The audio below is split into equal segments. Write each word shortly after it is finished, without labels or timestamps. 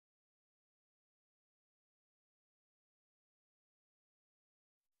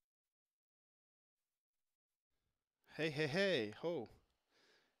Hey, ho.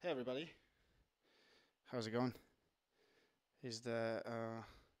 Hey, everybody. How's it going? Is there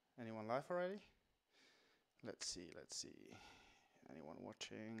anyone live already? Let's see. Anyone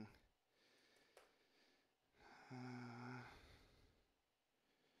watching? Uh,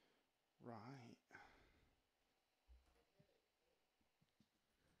 right.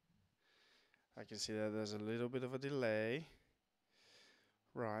 I can see that there's a little bit of a delay.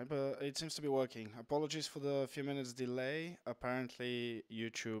 Right, but it seems to be working. Apologies for the few minutes delay. Apparently,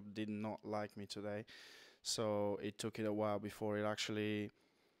 YouTube did not like me today, so it took it a while before it actually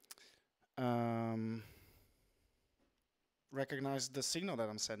um, recognize the signal that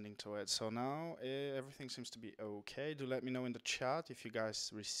I'm sending to it. So now everything seems to be okay. Do let me know in the chat if you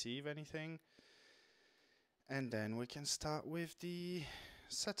guys receive anything. And then we can start with the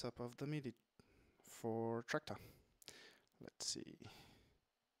setup of the MIDI for Traktor. Let's see.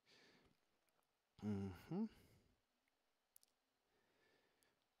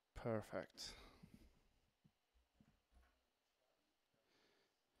 Perfect.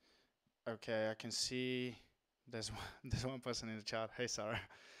 Okay, I can see there's one, there's one person in the chat. Hey, Sarah.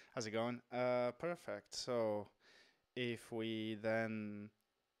 How's it going? Perfect. So if we then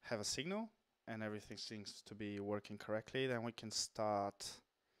have a signal and everything seems to be working correctly, then we can start.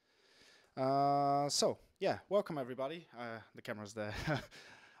 So yeah, welcome everybody. The camera's there.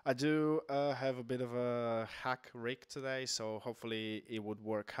 I do have a bit of a hack rig today, so hopefully it would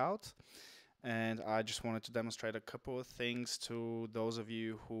work out. And I just wanted to demonstrate a couple of things to those of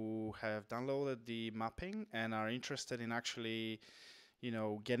you who have downloaded the mapping and are interested in actually,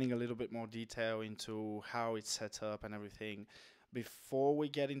 getting a little bit more detail into how it's set up and everything. Before we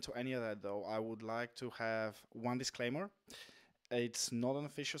get into any of that though, I would like to have one disclaimer. It's not an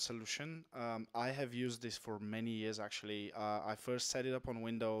official solution. I have used this for many years actually. I first set it up on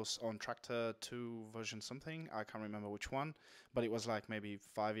Windows on Traktor 2 version something. I can't remember which one, but it was like maybe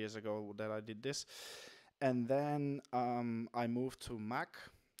 5 years ago that I did this. And then I moved to Mac,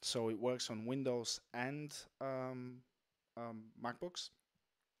 so it works on Windows and MacBooks.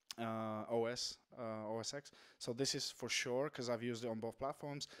 OS X. So this is for sure because I've used it on both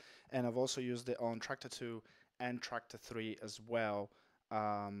platforms, and I've also used it on Traktor 2 and Traktor 3 as well,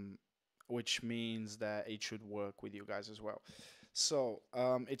 um, which means that it should work with you guys as well. So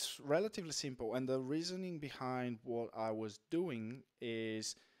it's relatively simple, and the reasoning behind what I was doing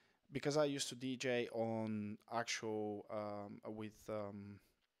is because I used to DJ on actual with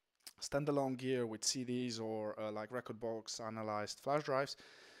standalone gear with CDs or like record box analyzed flash drives.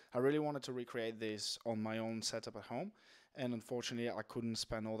 I really wanted to recreate this on my own setup at home, and unfortunately I couldn't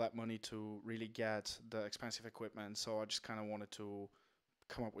spend all that money to really get the expensive equipment, so I just kind of wanted to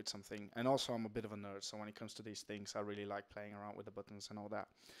come up with something. And also I'm a bit of a nerd, so when it comes to these things I really like playing around with the buttons and all that.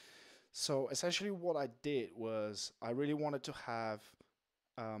 So essentially what I did was I really wanted to have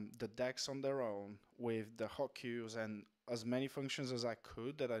the decks on their own with the hot cues and as many functions as I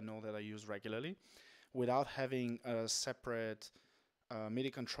could that I know that I use regularly without having a separate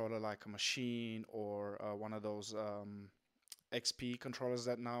MIDI controller like a machine or one of those XP controllers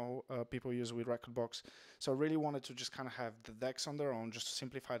that now people use with Recordbox. So I really wanted to just kind of have the decks on their own just to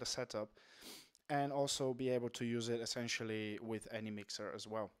simplify the setup and also be able to use it essentially with any mixer as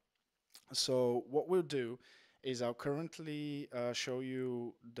well. So what we'll do is I'll currently show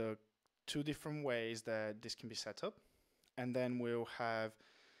you the two different ways that this can be set up, and then we'll have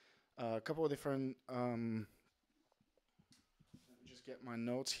a couple of different just get my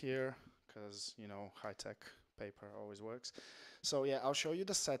notes here because high tech paper always works. So yeah, I'll show you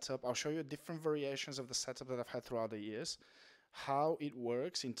the setup. I'll show you different variations of the setup that I've had throughout the years, how it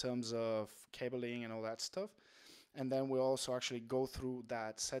works in terms of cabling and all that stuff. And then we'll also actually go through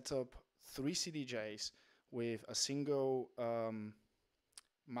that, set up 3 CDJs with a single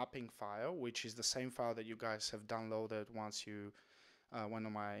mapping file, which is the same file that you guys have downloaded once you went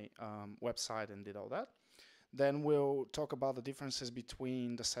on my website and did all that. Then we'll talk about the differences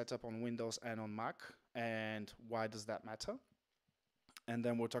between the setup on Windows and on Mac and why does that matter. And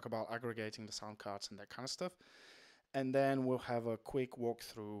then we'll talk about aggregating the sound cards and that kind of stuff. And then we'll have a quick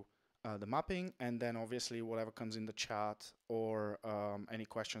walkthrough the mapping, and then obviously whatever comes in the chat or any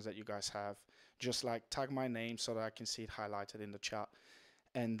questions that you guys have, just like tag my name so that I can see it highlighted in the chat.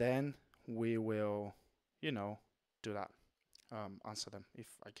 And then we will, do that, answer them if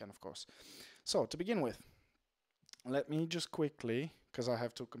I can, of course. So to begin with, let me just quickly, because I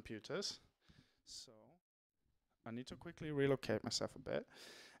have 2 computers, so I need to quickly relocate myself a bit.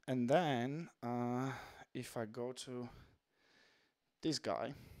 And then if I go to this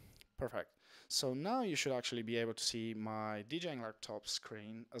guy, perfect. So now you should actually be able to see my DJing laptop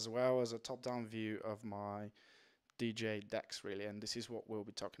screen as well as a top-down view of my DJ decks really, and this is what we'll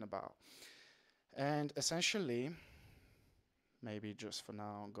be talking about. And essentially, maybe just for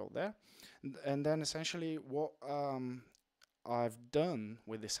now go there, and then essentially what I've done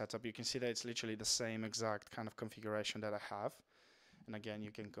with this setup, you can see that it's literally the same exact kind of configuration that I have, and again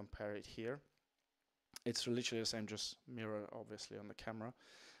you can compare it here. It's literally the same, just mirror obviously on the camera,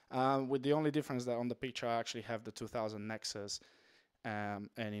 with the only difference that on the picture I actually have the 2000 Nexus, and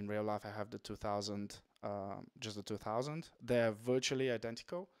in real life I have the 2000, just the 2000. They're virtually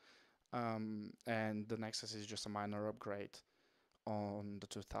identical, and the Nexus is just a minor upgrade on the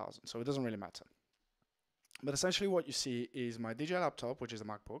 2000, so it doesn't really matter. But essentially what you see is my DJ laptop, which is a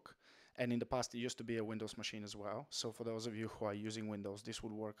MacBook, and in the past it used to be a Windows machine as well. So for those of you who are using Windows, this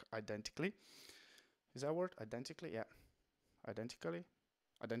would work identically. Is that a word? Identically? Yeah. Identically?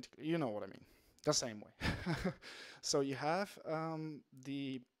 Identically. You know what I mean. The same way. So you have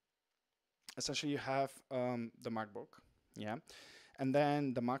essentially you have the MacBook, yeah, and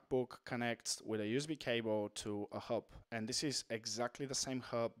then the MacBook connects with a USB cable to a hub, and this is exactly the same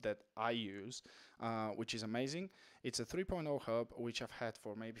hub that I use, which is amazing. It's a 3.0 hub, which I've had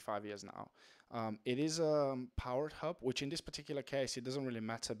for maybe 5 years now. It is a powered hub, which in this particular case it doesn't really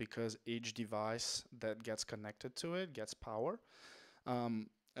matter because each device that gets connected to it gets power.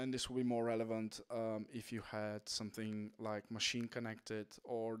 And this will be more relevant if you had something like machine connected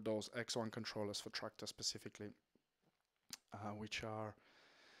or those X1 controllers for Traktor specifically, which are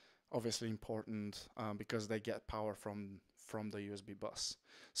obviously important because they get power from the USB bus.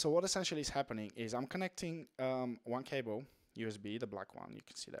 So what essentially is happening is I'm connecting one cable, USB, the black one. You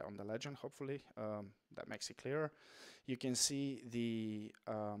can see that on the legend, hopefully. That makes it clearer. You can see the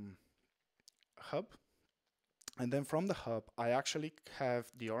hub. And then from the hub, I actually have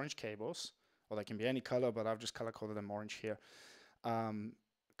the orange cables, or they can be any color, but I've just color coded them orange here,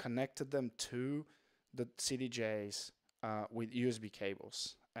 connected them to the CDJs with USB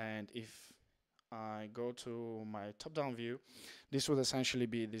cables. And if I go to my top-down view, this would essentially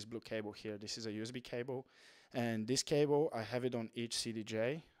be this blue cable here. This is a USB cable, and this cable, I have it on each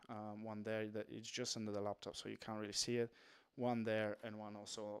CDJ. One there that is just under the laptop, so you can't really see it. One there, and one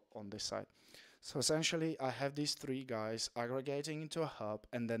also on this side. So essentially, I have these three guys aggregating into a hub,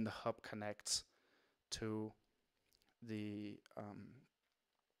 and then the hub connects to the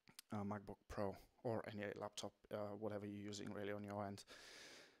MacBook Pro or any laptop, whatever you're using really on your end.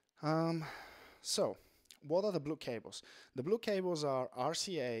 So, what are the blue cables? The blue cables are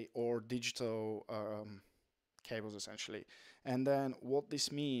RCA or digital cables essentially. And then what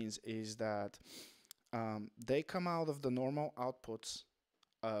this means is that they come out of the normal outputs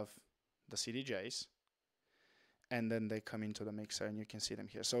of the CDJs, and then they come into the mixer, and you can see them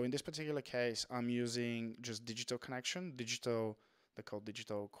here. So in this particular case, I'm using just digital connection, they're called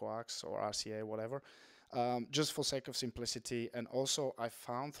digital coax or RCA, whatever, just for sake of simplicity. And also I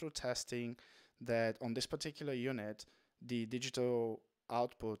found through testing that on this particular unit, the digital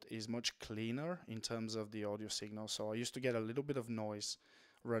output is much cleaner in terms of the audio signal. So I used to get a little bit of noise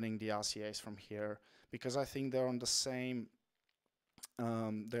running the RCAs from here because I think they're on the same,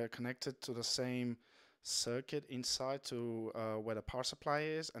 they're connected to the same circuit inside to where the power supply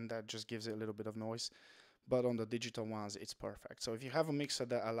is, and that just gives it a little bit of noise. But on the digital ones, it's perfect. So if you have a mixer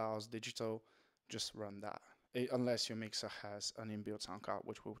that allows digital, just run that, unless your mixer has an inbuilt sound card,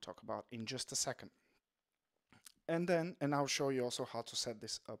 which we'll talk about in just a second. And I'll show you also how to set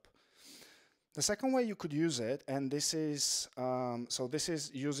this up. The second way you could use it, and this is, so this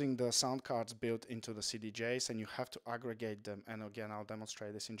is using the sound cards built into the CDJs, and you have to aggregate them. And again, I'll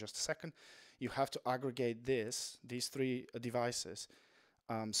demonstrate this in just a second. You have to aggregate these three devices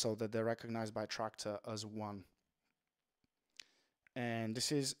so that they're recognized by Traktor as one. And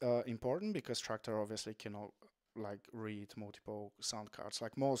this is important because Traktor obviously cannot like read multiple sound cards.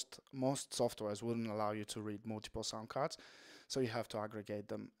 Like most softwares wouldn't allow you to read multiple sound cards. So you have to aggregate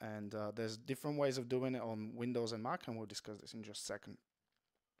them, and there's different ways of doing it on Windows and Mac, and we'll discuss this in just a second.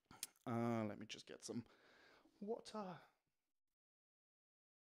 Let me just get some water.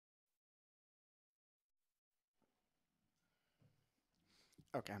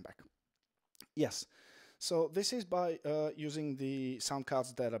 Okay, I'm back. Yes, so this is by using the sound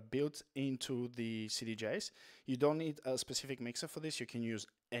cards that are built into the CDJs. You don't need a specific mixer for this. You can use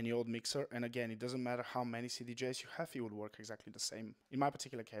any old mixer, and again, it doesn't matter how many CDJs you have, it would work exactly the same. In my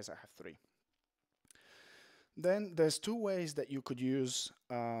particular case, I have 3. Then there's 2 ways that you could use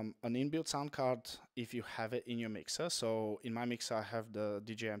an inbuilt sound card if you have it in your mixer. So in my mixer, I have the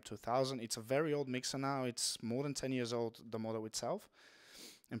DJM 2000. It's a very old mixer now. It's more than 10 years old, the model itself,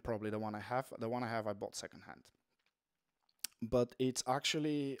 and probably the one I have. The one I have, I bought secondhand. But it's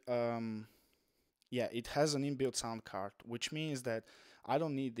actually yeah, it has an inbuilt sound card, which means that I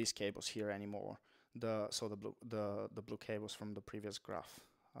don't need these cables here anymore. The blue cables from the previous graph.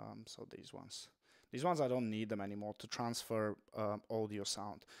 So these ones. These ones I don't need them anymore to transfer audio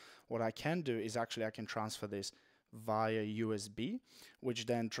sound. What I can do is actually I can transfer this via USB, which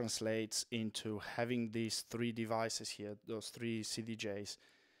then translates into having these three devices here, those three CDJs,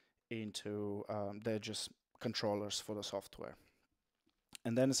 into they're just controllers for the software.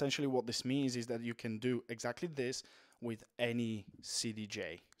 And then essentially what this means is that you can do exactly this with any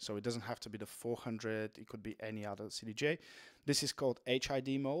CDJ. So it doesn't have to be the 400, it could be any other CDJ. This is called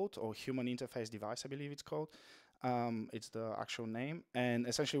HID mode, or Human Interface Device, I believe it's called. It's the actual name. And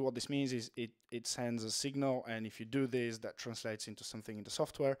essentially what this means is it sends a signal, and if you do this, that translates into something in the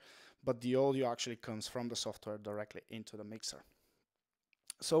software, but the audio actually comes from the software directly into the mixer.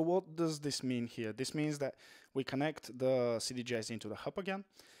 So what does this mean here? This means that we connect the CDJs into the hub again,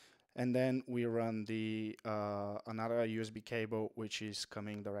 and then we run the another USB cable, which is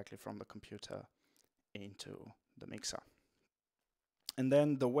coming directly from the computer into the mixer. And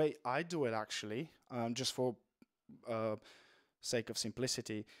then the way I do it actually, just for sake of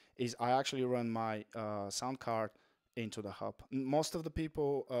simplicity, is I actually run my sound card into the hub. Most of the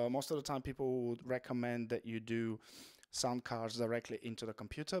time people would recommend that you do sound cards directly into the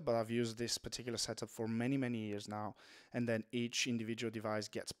computer, but I've used this particular setup for many years now, and then each individual device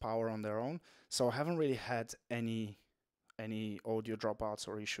gets power on their own, so I haven't really had any audio dropouts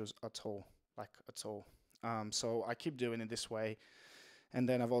or issues at all, so I keep doing it this way, and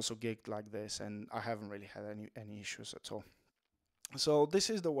then I've also gigged like this, and I haven't really had any issues at all. So this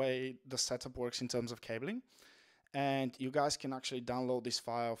is the way the setup works in terms of cabling, and you guys can actually download this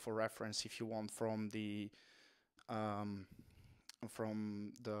file for reference if you want from the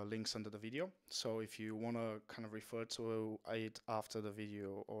links under the video. So if you want to kind of refer to it after the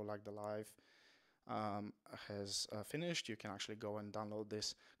video or like the live has finished, you can actually go and download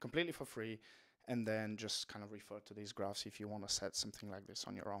this completely for free, and then just kind of refer to these graphs if you want to set something like this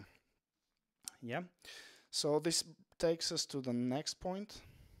on your own. Yeah, so this takes us to the next point,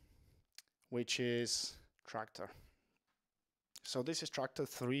 which is Traktor. So this is Traktor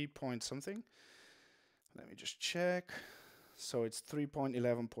 3 point something. Let me just check. So it's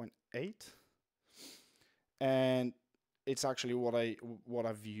 3.11.8, and it's actually what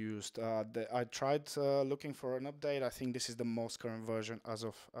I've used. I tried looking for an update. I think this is the most current version as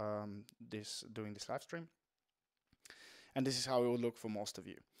of doing this live stream, and this is how it will look for most of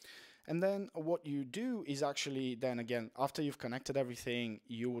you. And then what you do is actually then again, after you've connected everything,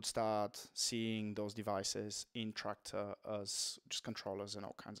 you would start seeing those devices in Traktor as just controllers and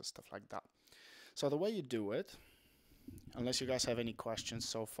all kinds of stuff like that. So the way you do it, unless you guys have any questions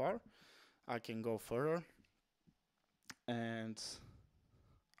so far, I can go further and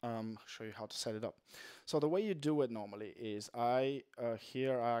show you how to set it up. So the way you do it normally is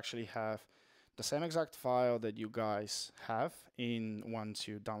here I actually have the same exact file that you guys have once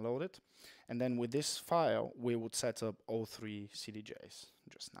you download it, and then with this file we would set up all three CDJs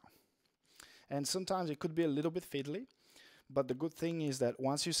just now. And sometimes it could be a little bit fiddly, but the good thing is that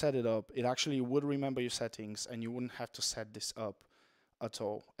once you set it up, it actually would remember your settings, and you wouldn't have to set this up at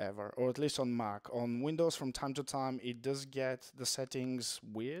all, ever, or at least on Mac. On Windows, from time to time, it does get the settings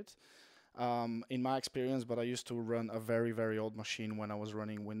weird, in my experience, but I used to run a very old machine when I was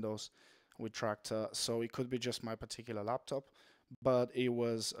running Windows with Traktor, so it could be just my particular laptop, but it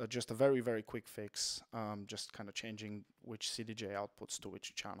was just a very quick fix, just kind of changing which CDJ outputs to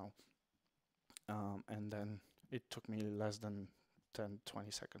which channel, and then it took me less than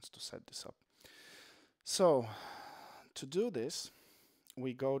 10-20 seconds to set this up. So to do this,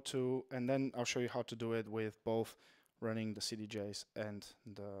 we go to, and then I'll show you how to do it with both running the CDJs and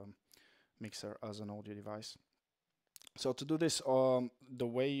the mixer as an audio device. So to do this, the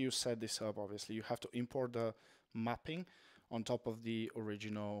way you set this up, obviously, you have to import the mapping on top of the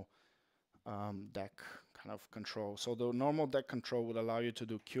original deck kind of control. So the normal deck control would allow you to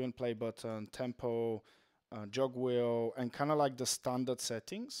do cue and play button, tempo, jog wheel, and kind of like the standard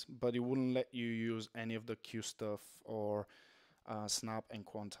settings, but it wouldn't let you use any of the cue stuff or snap and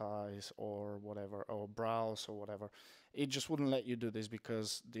quantize or whatever, or browse or whatever. It just wouldn't let you do this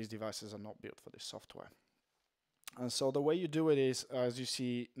because these devices are not built for this software. And so the way you do it is, as you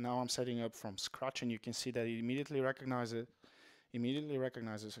see now, I'm setting up from scratch, and you can see that it immediately recognizes,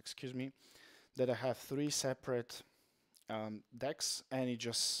 excuse me, that I have three separate decks, and it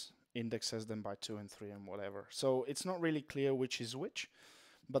just indexes them by 2 and 3 and whatever. So it's not really clear which is which,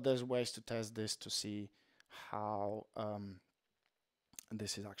 but there's ways to test this to see how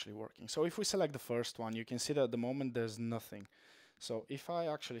this is actually working. So if we select the first one, you can see that at the moment there's nothing. So if I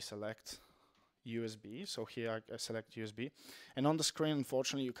actually select, USB. So here I select USB, and on the screen,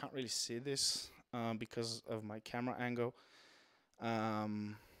 unfortunately, you can't really see this because of my camera angle.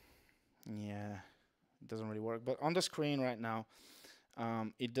 Yeah, it doesn't really work. But on the screen right now,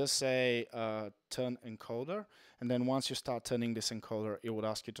 it does say turn encoder, and then once you start turning this encoder, it would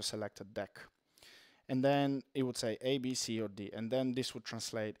ask you to select a deck. And then it would say A, B, C, or D, and then this would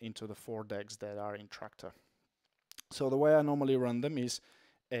translate into the 4 decks that are in Traktor. So the way I normally run them is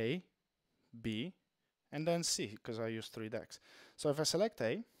A, B, and then C, because I use 3 decks. So if I select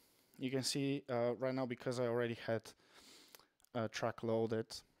A, you can see right now, because I already had a track loaded,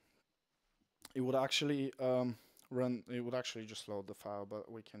 it would actually just load the file, but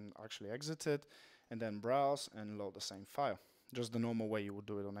we can actually exit it and then browse and load the same file, just the normal way you would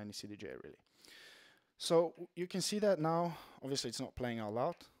do it on any CDJ, really. So you can see that now, obviously it's not playing out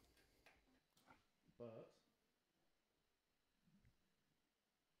loud, but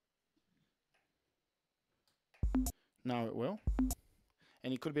now it will.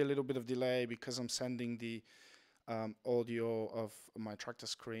 And it could be a little bit of delay because I'm sending the audio of my Traktor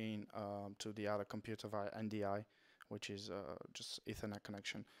screen to the other computer via NDI, which is just Ethernet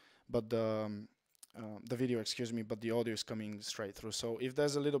connection. But the video, excuse me, but the audio is coming straight through. So if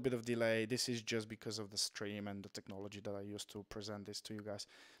there's a little bit of delay, this is just because of the stream and the technology that I use to present this to you guys.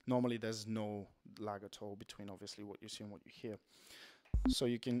 Normally there's no lag at all between obviously what you see and what you hear. So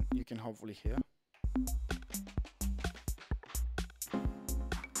you can hopefully hear.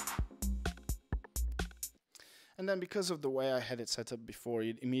 And then because of the way I had it set up before,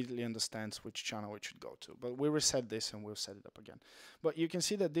 it immediately understands which channel it should go to. But we'll reset this and we'll set it up again. But you can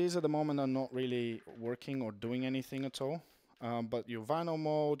see that these at the moment are not really working or doing anything at all. But your vinyl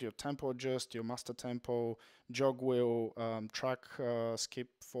mode, your tempo adjust, your master tempo, jog wheel, track skip,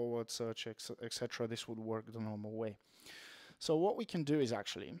 forward, search, etc. This would work the normal way. So what we can do is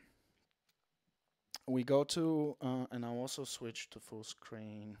actually, we go to, and I'll also switch to full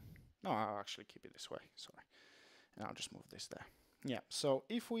screen. No, I'll actually keep it this way, sorry. And I'll just move this there. Yeah, so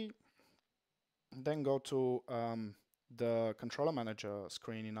if we then go to the controller manager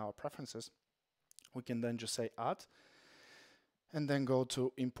screen in our preferences, we can then just say add, and then go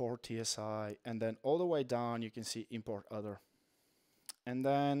to import TSI, and then all the way down you can see import other. And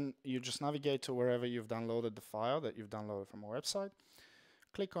then you just navigate to wherever you've downloaded the file that you've downloaded from our website,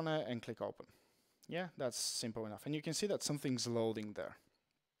 click on it and click open. Yeah, that's simple enough. And you can see that something's loading there.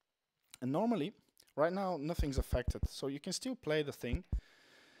 And normally, right now, nothing's affected. So you can still play the thing,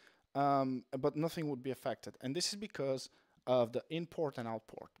 but nothing would be affected. And this is because of the import and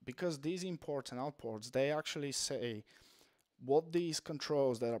output. Because these imports and outports, they actually say what these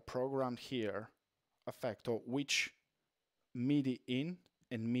controls that are programmed here affect, or which MIDI in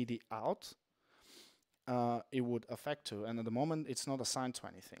and MIDI out it would affect to. And at the moment, it's not assigned to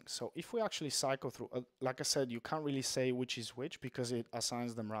anything. So if we actually cycle through, like I said, you can't really say which is which because it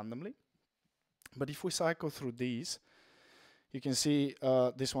assigns them randomly. But if we cycle through these, you can see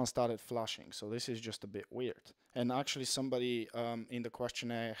this one started flashing. So this is just a bit weird. And actually somebody in the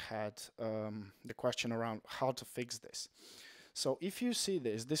questionnaire had the question around how to fix this. So if you see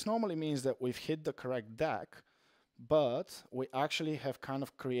this, this normally means that we've hit the correct deck, but we actually have kind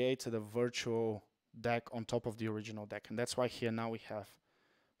of created a virtual deck on top of the original deck. And that's why here now we have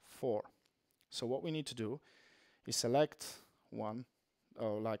 4. So what we need to do is select one.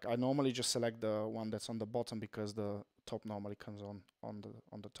 Oh, like I normally just select the one that's on the bottom because the top normally comes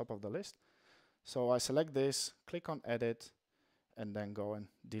on the top of the list. So I select this, click on edit, and then go and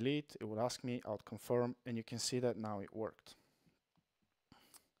delete. It would ask me, I'll confirm, and you can see that now it worked.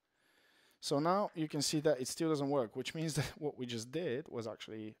 So now you can see that it still doesn't work, which means that what we just did was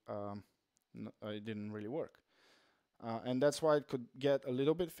actually it didn't really work. And that's why it could get a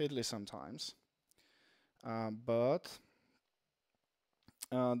little bit fiddly sometimes. But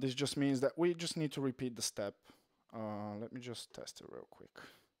this just means that we just need to repeat the step. Let me just test it real quick.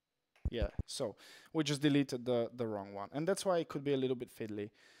 Yeah, so we just deleted the wrong one. And that's why it could be a little bit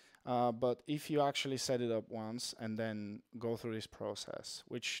fiddly. But if you actually set it up once and then go through this process,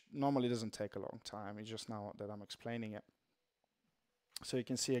 which normally doesn't take a long time, it's just now that I'm explaining it. So you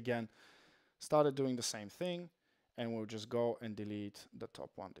can see again, started doing the same thing, and we'll just go and delete the top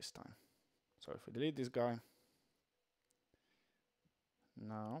one this time. So if we delete this guy,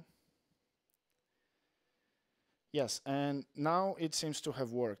 now, yes, and now it seems to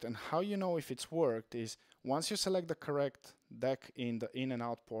have worked. And how you know if it's worked is once you select the correct deck in the in and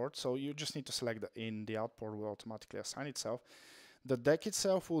out port, so you just need to select the in, the out port will automatically assign itself. The deck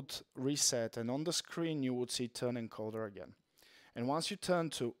itself would reset, and on the screen you would see turn encoder again. And once you turn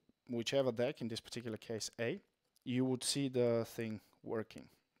to whichever deck, in this particular case A, you would see the thing working.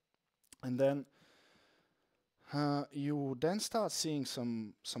 And then you then start seeing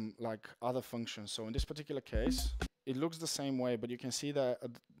some like other functions. So in this particular case, it looks the same way, but you can see that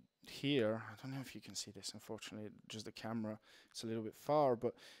here, I don't know if you can see this, unfortunately, just the camera, it's a little bit far,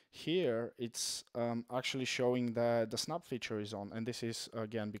 but here it's actually showing that the snap feature is on, and this is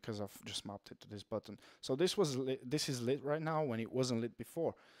again because I've just mapped it to this button. So this is lit right now when it wasn't lit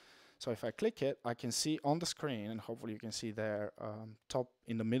before. So if I click it, I can see on the screen, and hopefully you can see there, top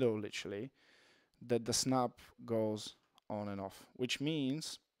in the middle literally, that the snap goes on and off, which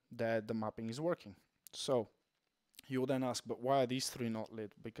means that the mapping is working. So you will then ask, but why are these three not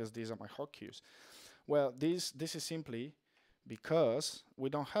lit? Because these are my hot cues. Well, this is simply because we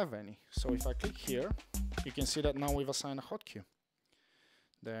don't have any. So if I click here, you can see that now we've assigned a hot cue.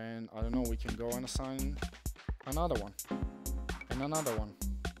 Then, I don't know, we can go and assign another one, and another one.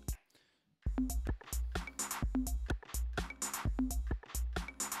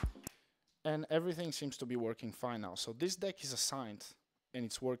 And everything seems to be working fine now. So this deck is assigned, and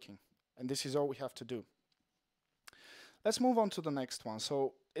it's working. And this is all we have to do. Let's move on to the next one.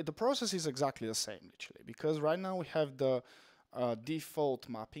 So the process is exactly the same, literally, because right now we have the default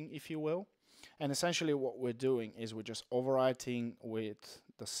mapping, if you will. And essentially what we're doing is we're just overwriting with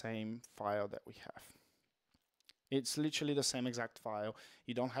the same file that we have. It's literally the same exact file.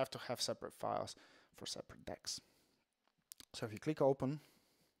 You don't have to have separate files for separate decks. So if you click open,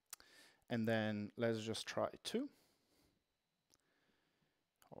 and then let's just try 2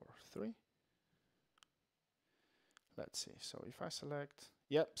 or 3. Let's see. So if I select,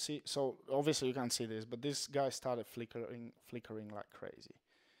 yep, see, so obviously you can't see this, but this guy started flickering like crazy,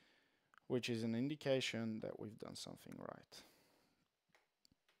 which is an indication that we've done something right.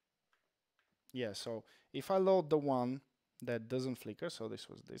 Yeah, so if I load the one that doesn't flicker, so this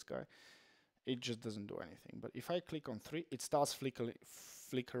was this guy, it just doesn't do anything. But if I click on 3, it starts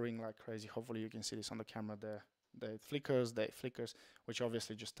flickering like crazy. Hopefully you can see this on the camera there. It flickers, which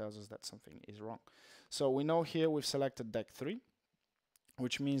obviously just tells us that something is wrong. So we know here we've selected deck 3,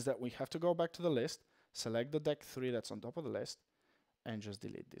 which means that we have to go back to the list, select the deck 3 that's on top of the list, and just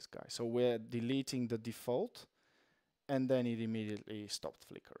delete this guy. So we're deleting the default, and then it immediately stopped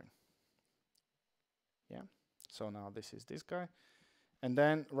flickering. Yeah, so now this is this guy. And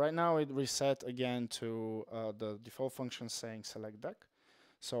then right now it reset again to the default function saying select deck.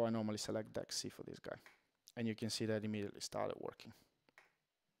 So I normally select deck C for this guy. And you can see that immediately started working.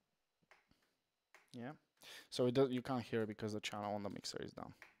 Yeah. So you can't hear it because the channel on the mixer is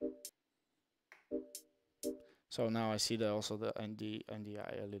down. So now I see that also the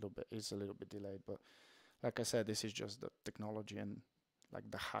NDI is a little bit delayed, but like I said, this is just the technology and like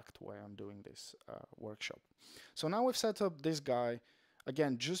the hacked way I'm doing this workshop. So now we've set up this guy,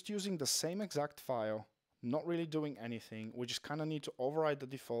 again, just using the same exact file, not really doing anything. We just kind of need to override the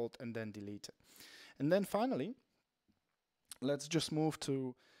default and then delete it. And then finally, let's just move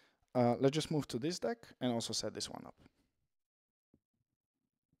to this deck and also set this one up.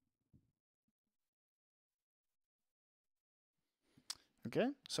 Okay,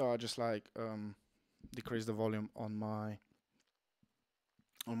 so I just like decrease the volume on my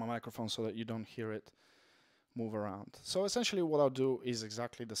microphone so that you don't hear it move around. So essentially what I'll do is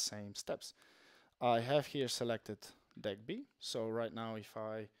exactly the same steps. I have here selected deck B. So right now if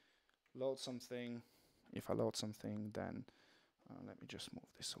I load something, then let me just move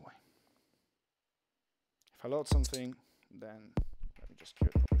this away. If I load something, then let me just cue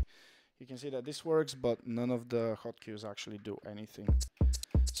it properly. You can see that this works, but none of the hot cues actually do anything.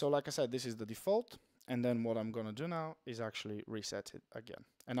 So like I said, this is the default. And then what I'm going to do now is actually reset it again.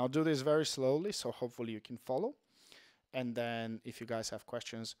 And I'll do this very slowly, so hopefully you can follow. And then if you guys have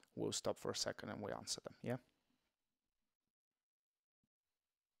questions, we'll stop for a second and we answer them, yeah?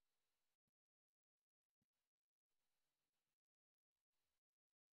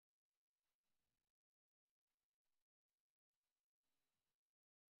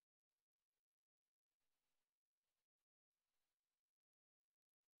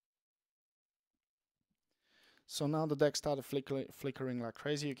 So now the deck started flickering like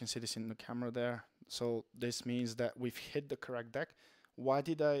crazy. You can see this in the camera there. So this means that we've hit the correct deck. Why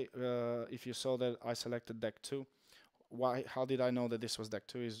did I, if you saw that I selected deck 2, how did I know that this was deck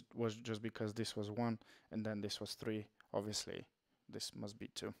 2? Was just because this was 1 and then this was 3. Obviously, this must be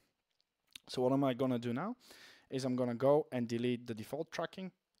 2. So what am I going to do now is I'm going to go and delete the default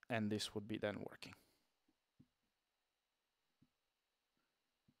tracking, and this would be then working.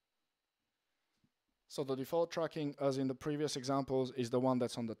 So the default tracking, as in the previous examples, is the one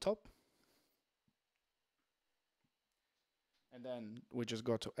that's on the top. And then we just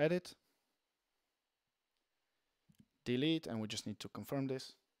go to edit, delete, and we just need to confirm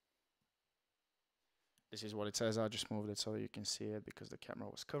this. This is what it says. I just moved it so you can see it because the camera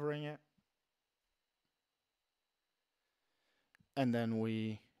was covering it. And then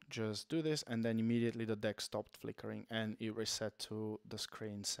we just do this, and then immediately the deck stopped flickering and it reset to the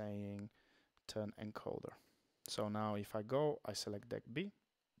screen saying turn encoder. So now if I go, I select deck B,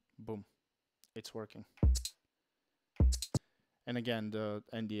 boom, it's working. And again, the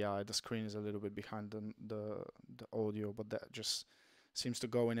NDI, the screen is a little bit behind the audio, but that just seems to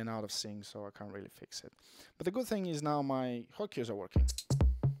go in and out of sync, so I can't really fix it. But the good thing is now my hot cues are working.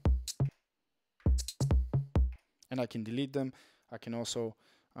 And I can delete them. I can also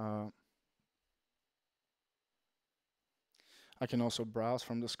browse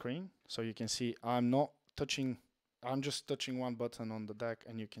from the screen. So you can see I'm just touching one button on the deck,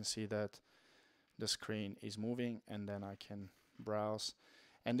 and you can see that the screen is moving, and then I can browse.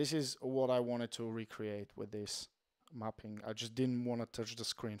 And this is what I wanted to recreate with this mapping. I just didn't want to touch the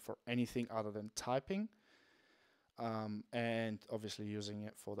screen for anything other than typing, and obviously using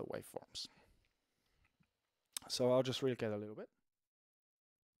it for the waveforms. So I'll just recreate a little bit.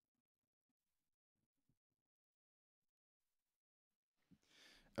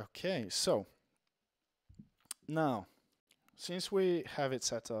 Okay, so now, since we have it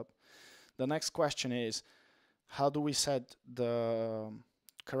set up, the next question is, how do we set the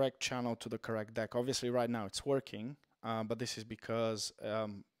correct channel to the correct deck? Obviously right now it's working, but this is because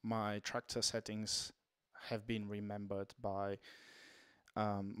my Traktor settings have been remembered by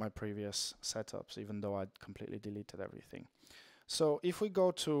my previous setups, even though I'd completely deleted everything. So if we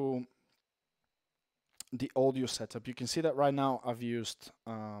go to the audio setup, you can see that right now I've used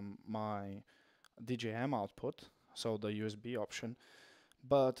my DJM output, so the USB option,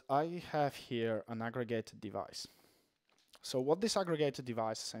 but I have here an aggregated device. So what this aggregated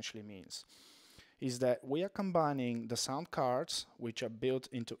device essentially means is that we are combining the sound cards, which are built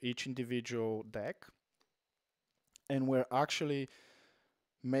into each individual deck, and we're actually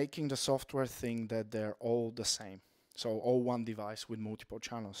making the software think that they're all the same. So all one device with multiple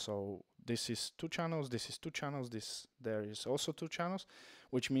channels. So this is 2 channels, this is 2 channels, there is also 2 channels,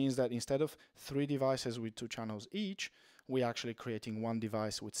 which means that instead of 3 devices with 2 channels each, we're actually creating 1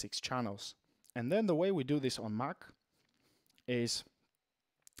 device with 6 channels. And then the way we do this on Mac is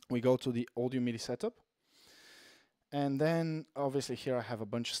we go to the audio MIDI setup, and then obviously here I have a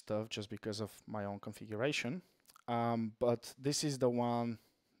bunch of stuff just because of my own configuration, but this is the one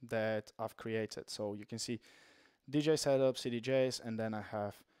that I've created. So you can see DJ setup, CDJs, and then I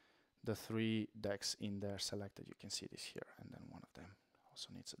have the 3 decks in there selected. You can see this here, and then one of them also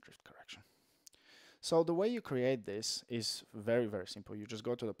needs a drift correction. So the way you create this is very, very simple. You just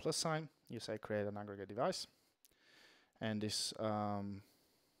go to the plus sign, you say create an aggregate device, and this,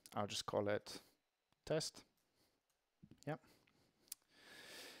 I'll just call it test. Yeah.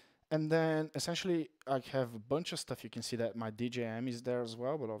 And then essentially I have a bunch of stuff. You can see that my DJM is there as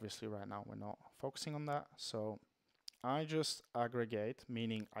well, but obviously right now we're not focusing on that. So I just aggregate,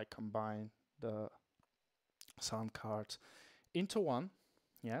 meaning I combine the sound cards into one.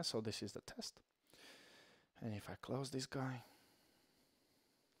 Yeah, so this is the test. And if I close this guy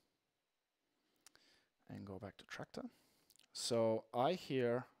and go back to Traktor, so I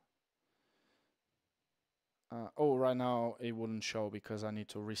hear, oh, right now it wouldn't show because I need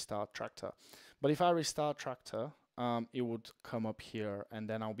to restart Traktor. But if I restart Traktor, it would come up here, and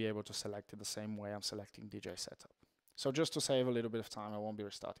then I'll be able to select it the same way I'm selecting DJ setup. So just to save a little bit of time, I won't be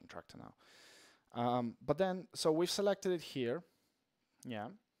restarting Traktor now. But then, so we've selected it here. Yeah.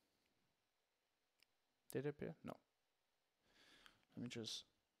 Did it appear? No. Let me just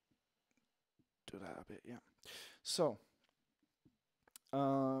do that a bit, yeah. So,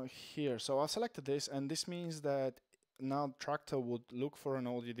 here, so I've selected this, and this means that now Traktor would look for an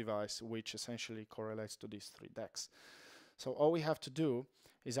audio device which essentially correlates to these 3 decks. So all we have to do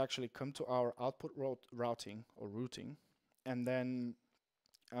is actually come to our output routing, and then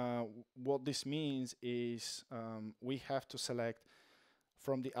what this means is we have to select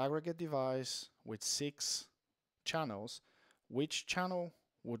from the aggregate device with 6 channels, which channel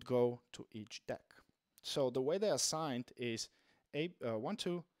would go to each deck. So the way they're assigned is 1,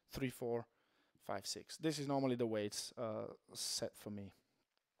 2, 3, 4, 5, 6. This is normally the way it's set for me.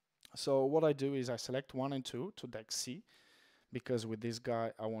 So what I do is I select 1 and 2 to deck C, because with this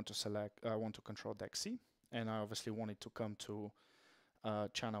guy I want to control deck C, and I obviously want it to come to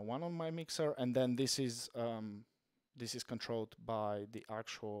channel 1 on my mixer, and then this is controlled by the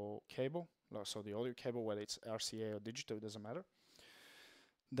actual cable, so the audio cable, whether it's RCA or digital, it doesn't matter.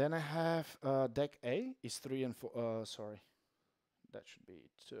 Then I have deck A is 3 and 4, sorry, that should be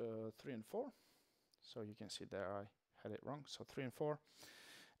 3 and 4. So you can see there I had it wrong, so 3 and 4.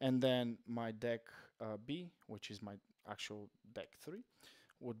 And then my deck B, which is my actual deck 3,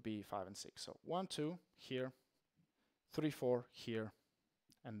 would be 5 and 6. So 1, 2 here, 3, 4 here,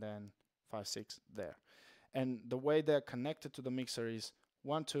 and then 5, 6 there. And the way they're connected to the mixer is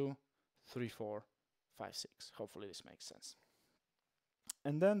 1, 2, 3, 4, 5, 6. Hopefully this makes sense.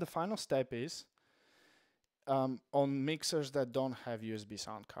 And then the final step is on mixers that don't have USB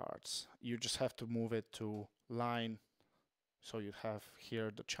sound cards, you just have to move it to line. So you have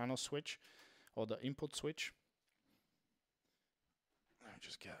here the channel switch or the input switch. Let me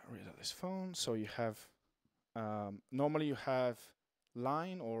just get rid of this phone. So you have, normally you have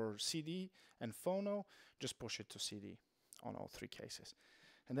line or CD and phono. Just push it to CD on all 3 cases.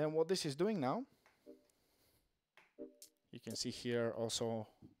 And then what this is doing now, you can see here also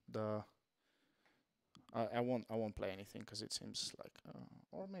the, I won't play anything because it seems like,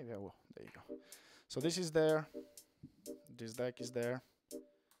 or maybe I will. There you go. So this is there. This deck is there.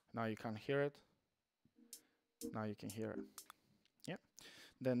 Now you can't hear it. Now you can hear it. Yeah.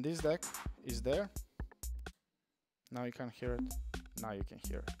 Then this deck is there. Now you can't hear it. Now you can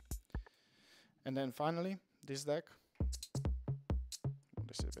hear it. And then finally, this deck.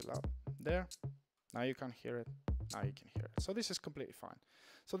 This is a bit loud. There. Now you can't hear it. Now you can hear it. So this is completely fine.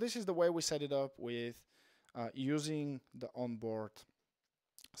 So this is the way we set it up with using the onboard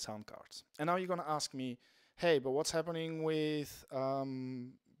sound cards. And now you're going to ask me, hey, but what's happening with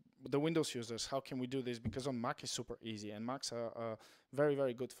the Windows users? How can we do this? Because on Mac is super easy, and Macs are very,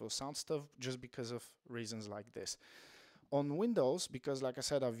 very good for sound stuff just because of reasons like this. On Windows, because like I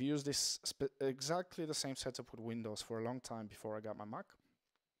said, I've used this exactly the same setup with Windows for a long time before I got my Mac.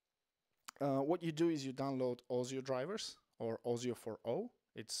 What you do is you download AKSO drivers, or AKSO for O.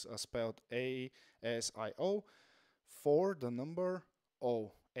 It's spelled ASIO for the number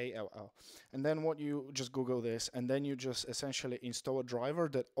O, ALL. And then what you just Google this, and then you just essentially install a driver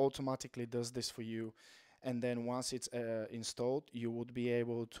that automatically does this for you. And then once it's installed, you would be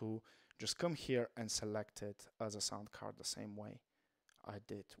able to just come here and select it as a sound card the same way I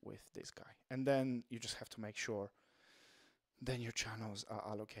did with this guy. And then you just have to make sure then your channels are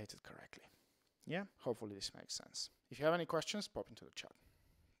allocated correctly. Yeah, hopefully this makes sense. If you have any questions, pop into the chat.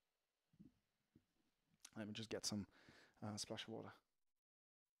 Let me just get some splash of water.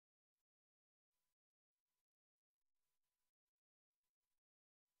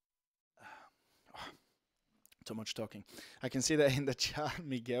 Too much talking. I can see that in the chat,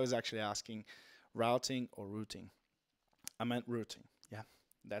 Miguel is actually asking routing or routing. I meant routing. Yeah,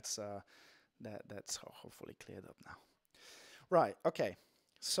 that's hopefully cleared up now. Right. Okay.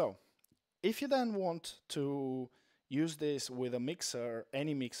 So if you then want to use this with a mixer,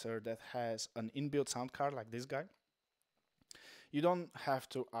 any mixer that has an inbuilt sound card like this guy, you don't have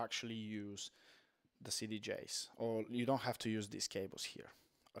to actually use the CDJs, or you don't have to use these cables here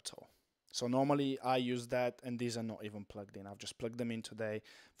at all. So normally I use that, and these are not even plugged in. I've just plugged them in today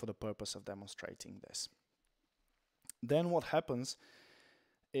for the purpose of demonstrating this. Then what happens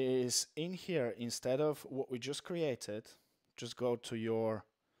is in here, instead of what we just created, just go to your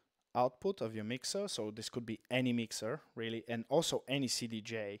output of your mixer. So this could be any mixer really, and also any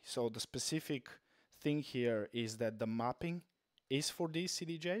CDJ. So the specific thing here is that the mapping is for these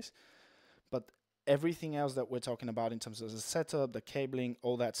CDJs, but everything else that we're talking about in terms of the setup, the cabling,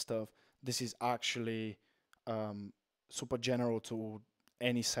 all that stuff, this is actually super general to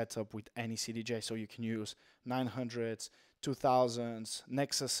any setup with any CDJ. So you can use 900s, 2000s,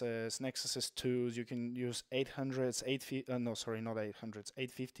 Nexuses, Nexuses 2s, you can use 800s,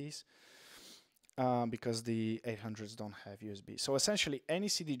 850s, because the 800s don't have USB. So essentially any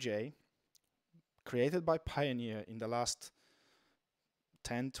CDJ created by Pioneer in the last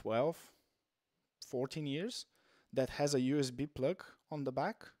 10, 12, 14 years that has a USB plug on the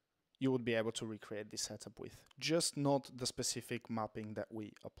back, you would be able to recreate this setup with, just not the specific mapping that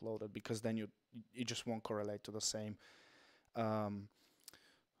we uploaded, because then it just won't correlate to the same commands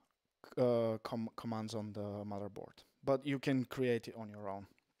on the motherboard. But you can create it on your own.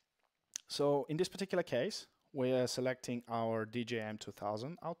 So in this particular case, we are selecting our DJM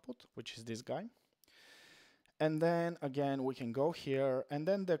 2000 output, which is this guy. And then again, we can go here, and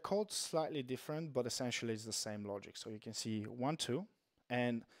then the code's slightly different, but essentially it's the same logic. So you can see 1, 2,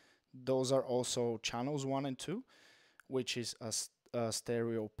 and those are also channels 1 and 2, which is a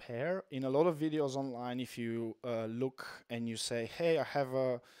stereo pair. In a lot of videos online, if you look and you say, hey, I have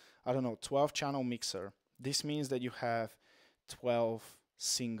a, I don't know, 12 channel mixer, this means that you have 12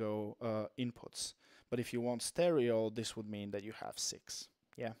 single inputs. But if you want stereo, this would mean that you have 6.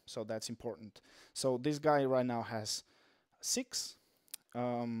 Yeah, so that's important. So this guy right now has 6.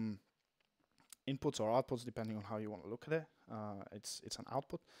 inputs or outputs, depending on how you want to look at it. It's an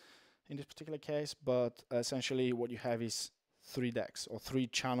output in this particular case, but essentially what you have is 3 decks or 3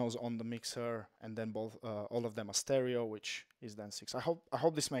 channels on the mixer, and then both all of them are stereo, which is then 6. I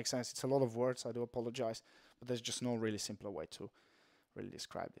hope this makes sense. It's a lot of words, I do apologize, but there's just no really simpler way to really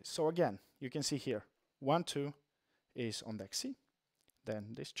describe this. So again, you can see here 1, 2 is on deck C,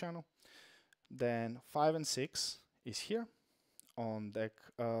 then this channel, then 5 and 6 is here on deck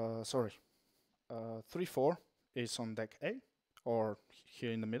 3, 4 is on deck A, or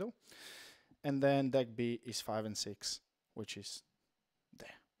here in the middle, and then deck B is 5 and 6, which is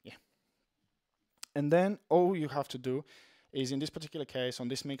there. Yeah. And then all you have to do is, in this particular case, on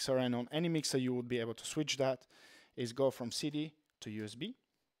this mixer and on any mixer you would be able to switch that, is go from CD to USB.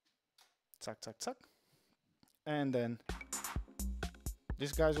 Zack, zack, zack. And then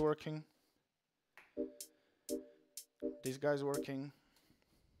this guy's working. This guy's working.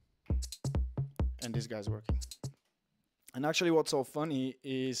 And this guy's working. And actually what's so funny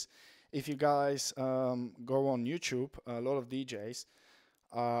is, if you guys go on YouTube, a lot of DJs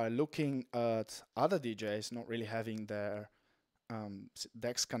are looking at other DJs not really having their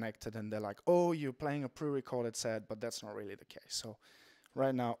decks connected, and they're like, oh, you're playing a pre-recorded set, but that's not really the case. So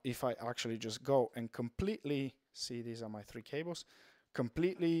right now, if I actually just go and completely, see, these are my 3 cables,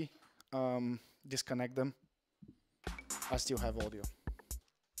 completely disconnect them, I still have audio.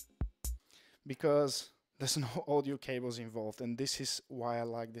 Because there's no audio cables involved, and this is why I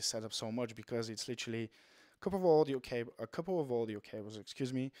like this setup so much, because it's literally a couple of audio cables,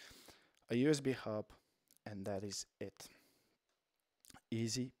 excuse me, a USB hub, and that is it.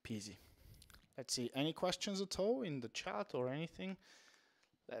 Easy peasy. Let's see, any questions at all in the chat or anything?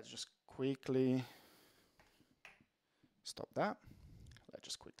 Let's just quickly stop that. Let's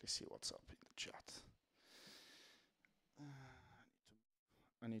just quickly see what's up in the chat.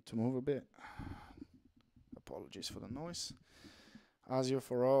 I need to move a bit. Apologies for the noise. ASIO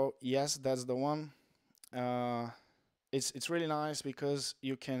for all, yes, that's the one. It's really nice because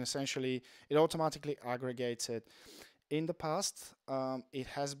you can essentially, it automatically aggregates it. In the past, it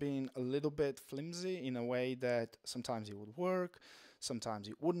has been a little bit flimsy in a way that sometimes it would work, sometimes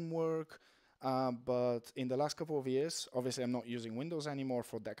it wouldn't work. But in the last couple of years, obviously I'm not using Windows anymore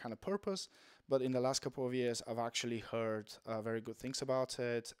for that kind of purpose, but in the last couple of years I've actually heard very good things about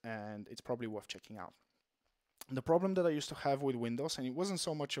it, and it's probably worth checking out. The problem that I used to have with Windows, and it wasn't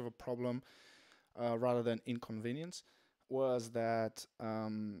so much of a problem rather than inconvenience, was that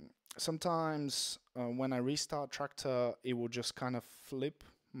sometimes when I restart Traktor, it would just kind of flip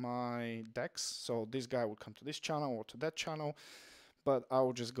my decks. So this guy would come to this channel or to that channel, but I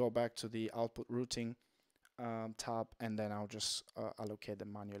will just go back to the output routing tab, and then I'll just allocate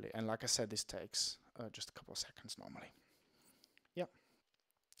them manually. And like I said, this takes just a couple of seconds normally. Yeah,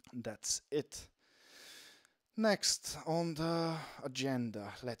 that's it. Next on the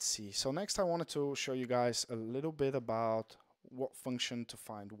agenda, let's see. So next I wanted to show you guys a little bit about what function to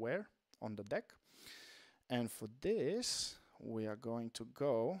find where on the deck. And for this, we are going to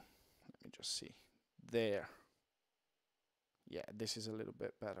go, let me just see, there. Yeah, this is a little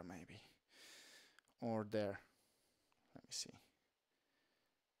bit better maybe. Or there. Let me see.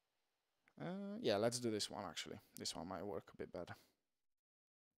 Yeah, let's do this one actually. This one might work a bit better.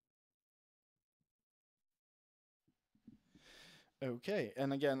 Okay,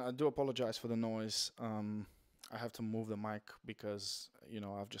 and again, I do apologize for the noise. I have to move the mic because, you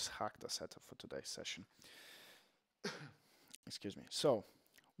know, I've just hacked the setup for today's session. Excuse me. So,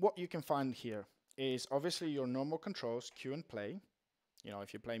 what you can find here is obviously your normal controls, cue and play. You know,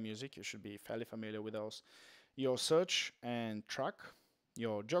 if you play music, you should be fairly familiar with those. Your search and track,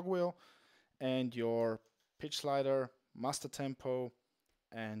 your jog wheel, and your pitch slider, master tempo,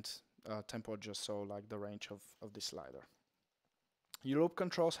 and tempo adjust, so like the range of the slider. Your loop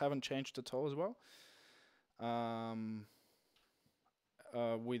controls haven't changed at all as well,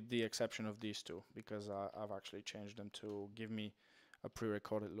 with the exception of these two, because I've actually changed them to give me a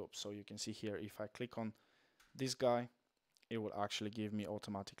pre-recorded loop. So you can see here, if I click on this guy, it will actually give me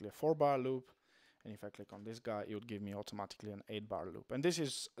automatically a 4-bar loop, and if I click on this guy, it would give me automatically an 8-bar loop. And this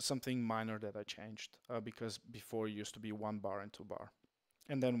is something minor that I changed, because before it used to be 1 bar and 2 bar.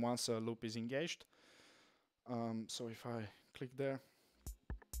 And then once a loop is engaged, so if I click there,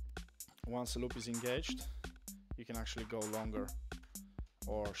 once the loop is engaged, you can actually go longer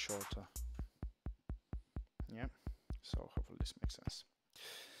or shorter. Yeah, so hopefully this makes sense.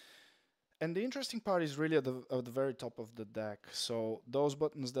 And the interesting part is really at the very top of the deck. So those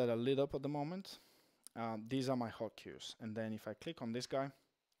buttons that are lit up at the moment, these are my hot cues. And then if I click on this guy,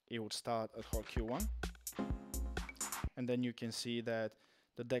 it would start at hot cue 1. And then you can see that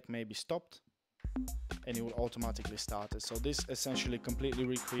the deck may be stopped and it will automatically start it. So this essentially completely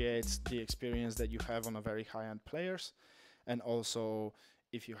recreates the experience that you have on a very high-end players, and also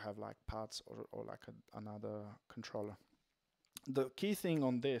if you have like pads or like another controller. The key thing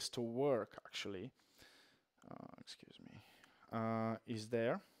on this to work actually, excuse me, is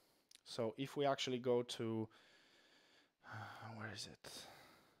there. So if we actually go to, where is it?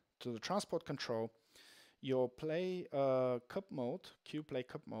 To the transport control, your play cup mode, Q play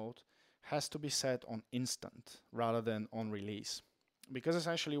cup mode, has to be set on instant rather than on release. Because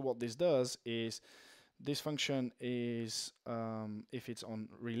essentially what this does is, this function is, if it's on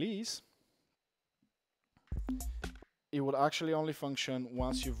release, it would actually only function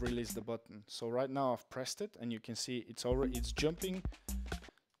once you've released the button. So right now I've pressed it and you can see it's jumping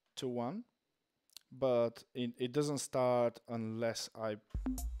to 1, but it doesn't start unless I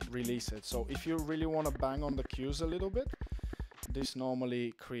release it. So if you really want to bang on the cues a little bit, this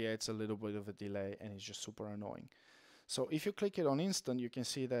normally creates a little bit of a delay and it's just super annoying. So if you click it on instant, you can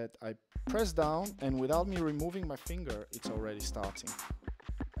see that I press down and without me removing my finger, it's already starting.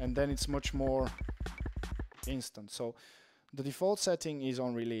 And then it's much more instant. So the default setting is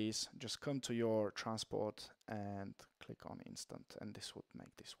on release. Just come to your transport and click on instant, and this would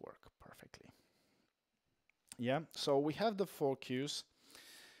make this work perfectly. Yeah, so we have the 4 cues,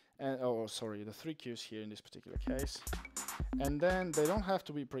 and the 3 cues here in this particular case, and then they don't have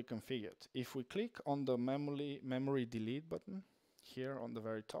to be pre-configured. If we click on the memory delete button here on the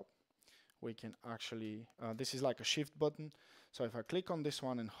very top, we can actually, this is like a shift button, so if I click on this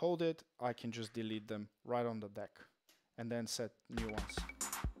one and hold it, I can just delete them right on the deck and then set new ones.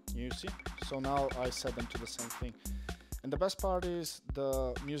 You see? So now I set them to the same thing. And the best part is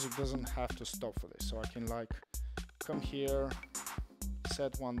the music doesn't have to stop for this. So I can like come here,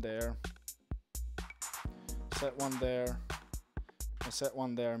 set one there, set one there, and set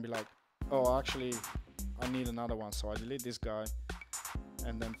one there, and be like, oh, actually I need another one. So I delete this guy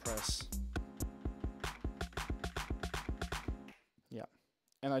and then press. Yeah.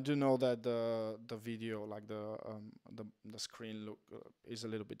 And I do know that the video, like the screen look is a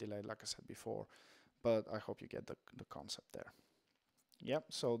little bit delayed, like I said before, but I hope you get the concept there. Yep,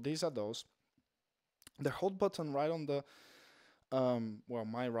 so these are those. The hold button right on the, well,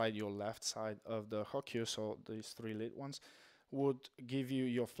 my right, your left side of the hot cue, so these 3 lit ones, would give you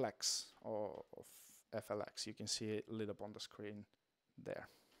your flex or FLX. You can see it lit up on the screen there.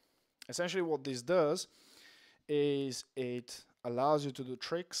 Essentially what this does is it allows you to do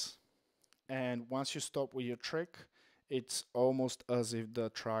tricks, and once you stop with your trick, it's almost as if the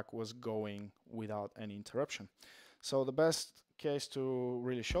track was going without any interruption. So the best case to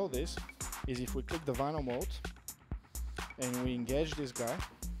really show this is if we click the vinyl mode and we engage this guy,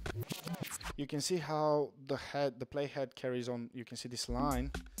 you can see how the playhead carries on. You can see this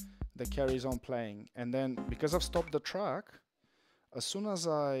line that carries on playing, and then because I've stopped the track, as soon as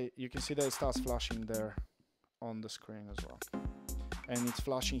you can see that it starts flashing there on the screen as well, and it's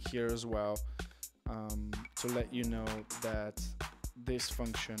flashing here as well, to let you know that this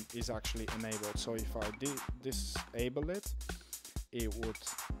function is actually enabled. So if I disable it, it would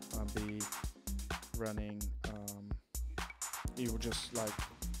be running, it would just like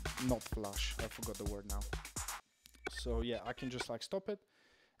not flash. I forgot the word now. So yeah, I can just like stop it,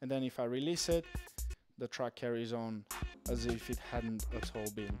 and then if I release it, the track carries on as if it hadn't at all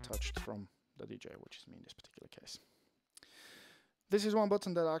been touched from the DJ, which is me in this particular case. This is one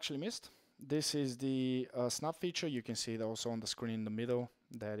button that I actually missed. This is the snap feature. You can see it also on the screen in the middle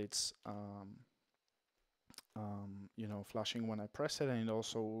that it's you know, flashing when I press it, and it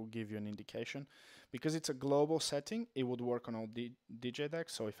also will give you an indication. Because it's a global setting, it would work on all DJ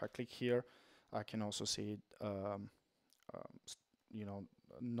decks. So if I click here, I can also see it, you know,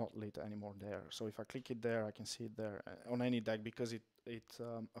 not lit anymore there. So if I click it there, I can see it there on any deck, because it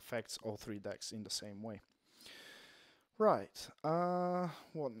affects all 3 decks in the same way. Right,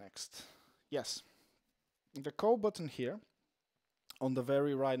 what next? Yes, the call button here on the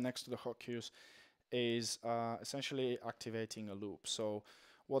very right next to the hot cues is essentially activating a loop. So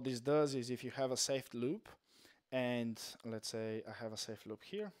what this does is, if you have a saved loop, and let's say I have a saved loop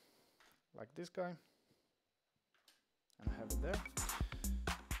here, like this guy, and I have it there,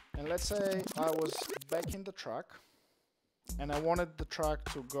 and let's say I was back in the track, and I wanted the track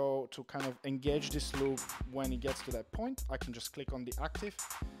to go to kind of engage this loop when it gets to that point, I can just click on the active,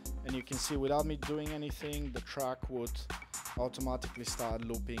 and you can see without me doing anything, the track would automatically start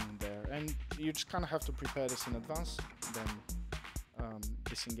looping there. And you just kind of have to prepare this in advance, then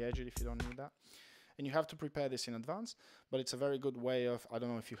disengage it if you don't need that. And you have to prepare this in advance, but it's a very good way of, I don't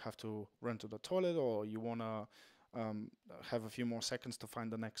know if you have to run to the toilet, or you want to have a few more seconds to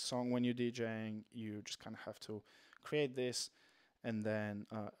find the next song. When you're DJing, you just kind of have to create this, and then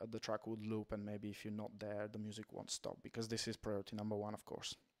the track would loop, and maybe if you're not there, the music won't stop, because this is priority number one, of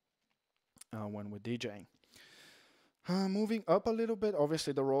course, when we're DJing. Moving up a little bit,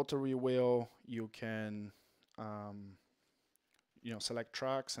 obviously the rotary wheel, you can select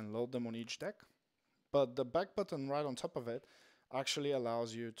tracks and load them on each deck, but the back button right on top of it actually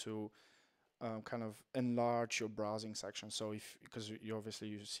allows you to kind of enlarge your browsing section. So because you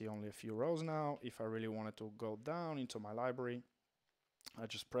obviously see only a few rows now, if I really wanted to go down into my library, I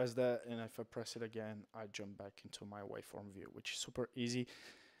just press that, and if I press it again, I jump back into my waveform view, which is super easy,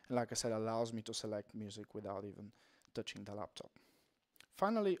 and like I said, allows me to select music without even touching the laptop.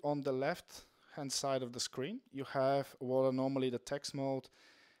 Finally, on the left hand side of the screen, you have what are normally the text mode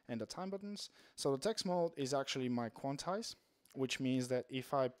and the time buttons. So the text mode is actually my quantize, which means that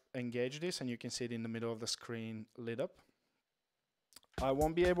if I engage this, and you can see it in the middle of the screen lit up, I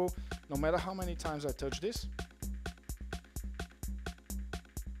won't be able, no matter how many times I touch this,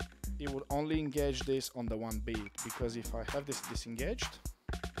 it would only engage this on the one beat, because if I have this disengaged,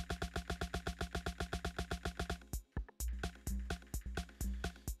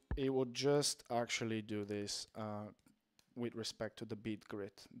 it would just actually do this with respect to the beat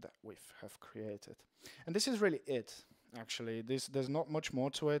grid that we have created. And this is really it. Actually, there's not much more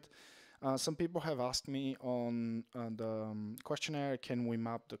to it. Some people have asked me on the questionnaire, can we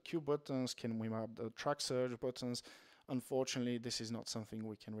map the cue buttons, can we map the track surge buttons? Unfortunately, this is not something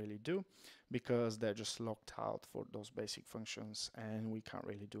we can really do, because they're just locked out for those basic functions, and we can't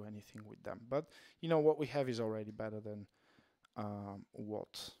really do anything with them. But what we have is already better than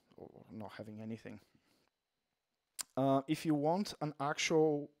not having anything. If you want an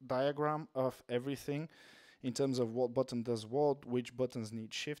actual diagram of everything, in terms of what button does what, which buttons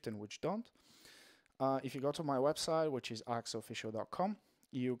need shift and which don't. If you go to my website, which is AKSOofficial.com,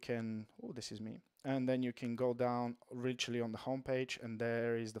 you can, this is me, and then you can go down literally on the homepage, and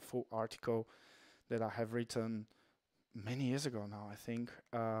there is the full article that I have written many years ago now, I think.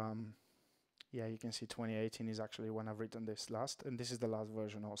 Yeah, you can see 2018 is actually when I've written this last, and this is the last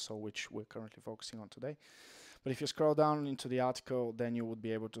version also, which we're currently focusing on today. But if you scroll down into the article, then you would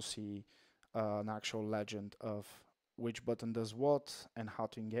be able to see an actual legend of which button does what and how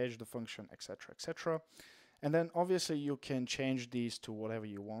to engage the function, etc., etc. And then obviously you can change these to whatever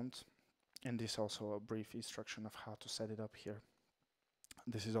you want. And this is also a brief instruction of how to set it up here.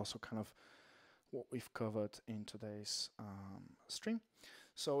 This is also kind of what we've covered in today's stream.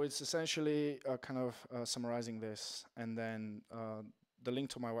 So it's essentially kind of summarizing this, and then the link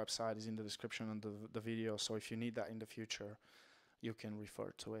to my website is in the description of the video, so if you need that in the future, you can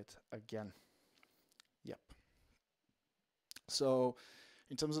refer to it again. Yep. So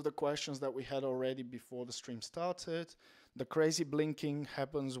in terms of the questions that we had already before the stream started, the crazy blinking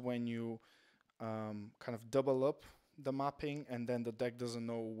happens when you kind of double up the mapping, and then the deck doesn't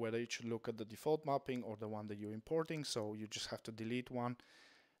know whether it should look at the default mapping or the one that you're importing, so you just have to delete one,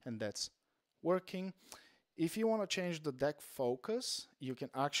 and that's working. If you want to change the deck focus, you can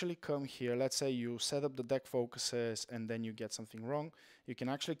actually come here. Let's say you set up the deck focuses and then you get something wrong. You can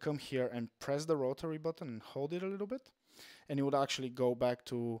actually come here and press the rotary button and hold it a little bit, and it would actually go back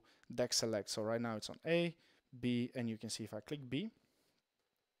to deck select. So right now it's on A, B, and you can see if I click B,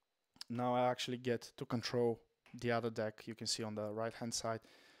 now I actually get to control the other deck. You can see on the right hand side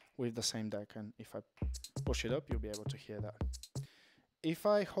with the same deck, and if I push it up, you'll be able to hear that. If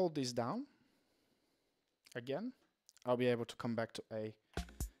I hold this down again, I'll be able to come back to A,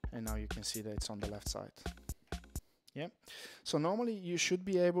 and now you can see that it's on the left side. Yeah, so normally you should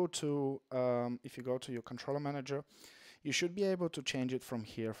be able to, if you go to your controller manager, you should be able to change it from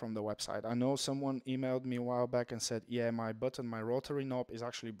here, from the website. I know someone emailed me a while back and said, yeah, my button, my rotary knob is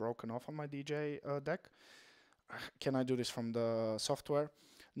actually broken off on my DJ deck. Can I do this from the software?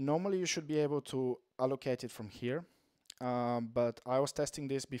 Normally you should be able to allocate it from here, but I was testing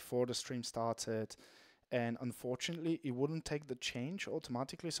this before the stream started, and unfortunately it wouldn't take the change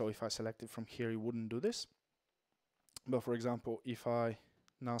automatically. So if I select it from here, it wouldn't do this. But for example, if I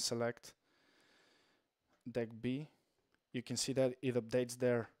now select deck B, you can see that it updates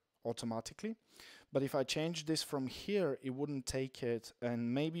there automatically. But if I change this from here, it wouldn't take it,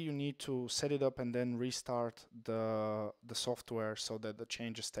 and maybe you need to set it up and then restart the software so that the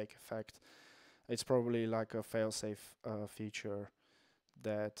changes take effect. It's probably like a fail-safe feature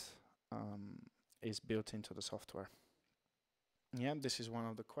that is built into the software. Yeah, this is one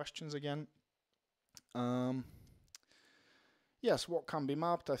of the questions again. Yes, what can be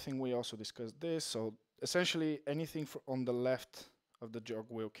mapped? I think we also discussed this. So essentially anything on the left of the jog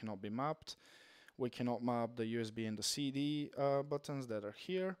wheel cannot be mapped. We cannot map the USB and the CD buttons that are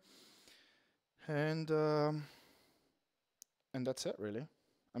here, and that's it really.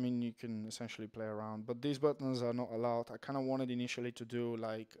 I mean, you can essentially play around, but these buttons are not allowed. I kind of wanted initially to do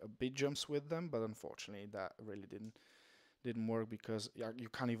like beat jumps with them, but unfortunately that really didn't work because you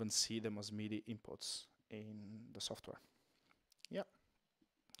can't even see them as MIDI inputs in the software. Yeah,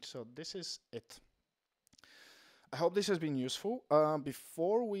 so this is it. I hope this has been useful.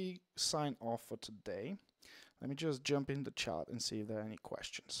 Before we sign off for today, let me just jump in the chat and see if there are any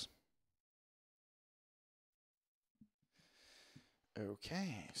questions.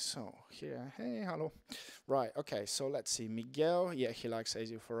 Okay, so here, hey, hello. Right, okay, so let's see. Miguel, yeah, he likes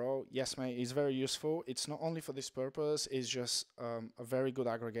AKSO. Yes, mate, it's very useful. It's not only for this purpose, it's just a very good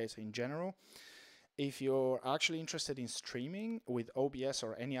aggregator in general. If you're actually interested in streaming with OBS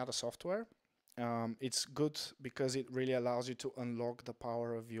or any other software, it's good because it really allows you to unlock the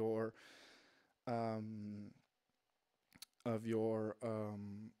power of your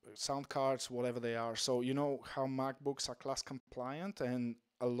sound cards, whatever they are. So you know how MacBooks are class compliant and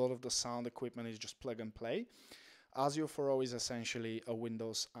a lot of the sound equipment is just plug and play. AKSO is essentially a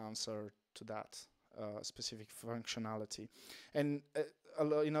Windows answer to that specific functionality. And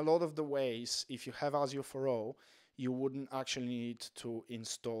in a lot of the ways, if you have AKSO, you wouldn't actually need to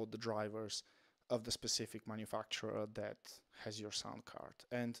install the drivers of the specific manufacturer that has your sound card.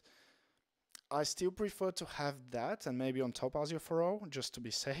 And I still prefer to have that and maybe on top AKSO just to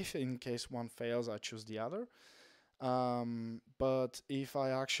be safe. In case one fails, I choose the other. But if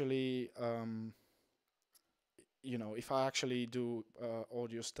I actually, if I actually do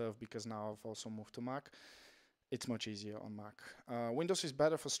audio stuff, because now I've also moved to Mac, it's much easier on Mac. Windows is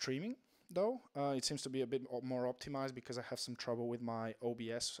better for streaming, though. It seems to be a bit more optimized because I have some trouble with my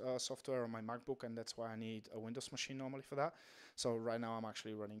OBS software on my MacBook, and that's why I need a Windows machine normally for that. So right now I'm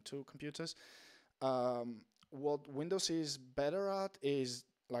actually running 2 computers. What Windows is better at is,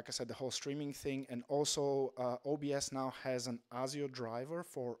 like I said, the whole streaming thing, and also OBS now has an ASIO driver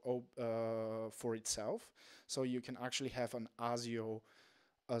for itself, so you can actually have an ASIO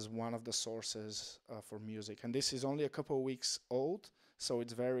as one of the sources for music. And this is only a couple of weeks old, so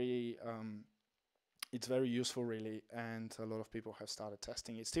it's very useful really, and a lot of people have started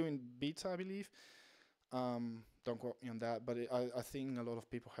testing. It's still in beta, I believe. Don't quote me on that, but I think a lot of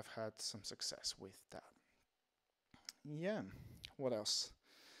people have had some success with that. Yeah, what else?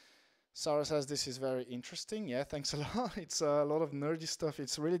 Sarah says this is very interesting. Yeah, thanks a lot. It's a lot of nerdy stuff.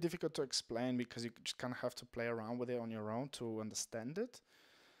 It's really difficult to explain because you just kind of have to play around with it on your own to understand it.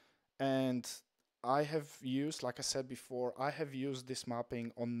 And I have used, like I said before, I have used this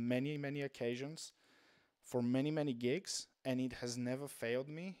mapping on many, many occasions for many, many gigs, and it has never failed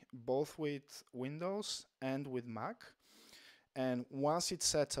me, both with Windows and with Mac. And once it's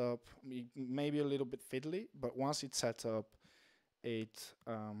set up, maybe a little bit fiddly, but once it's set up, it's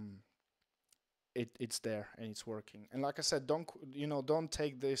there and it's working. And like I said, don't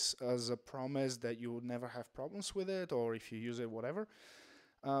take this as a promise that you would never have problems with it, or if you use it, whatever.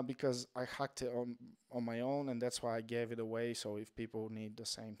 Because I hacked it on my own, and that's why I gave it away. So if people need the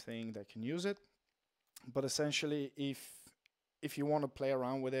same thing, they can use it. But essentially, if you want to play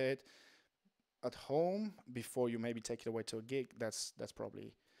around with it at home before you maybe take it away to a gig, that's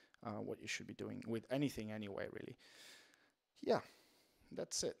probably what you should be doing with anything anyway, really. Yeah,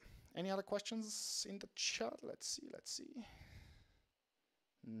 that's it. Any other questions in the chat? Let's see.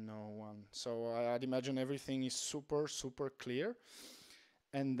 No one. So I'd imagine everything is super, super clear.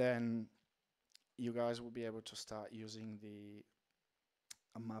 And then you guys will be able to start using the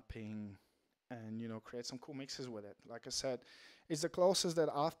mapping and create some cool mixes with it. Like I said, it's the closest that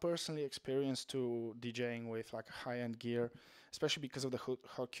I've personally experienced to DJing with like high-end gear, especially because of the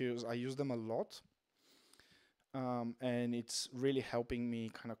hot cues. I use them a lot, and it's really helping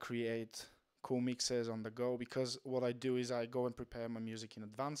me kind of create cool mixes on the go, because what I do is I go and prepare my music in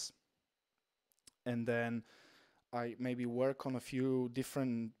advance, and then I maybe work on a few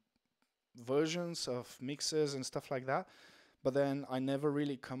different versions of mixes and stuff like that, but then I never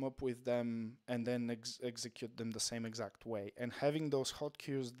really come up with them and then execute them the same exact way. And having those hot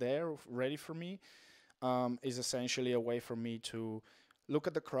cues there ready for me is essentially a way for me to look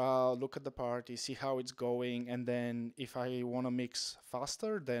at the crowd, look at the party, see how it's going, and then if I want to mix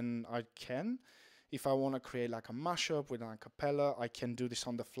faster, then I can. If I want to create like a mashup with an acapella, I can do this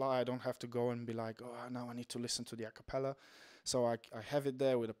on the fly. I don't have to go and be like, oh, now I need to listen to the acapella. So I have it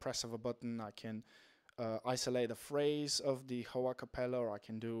there with a press of a button. I can isolate a phrase of the whole acapella, or I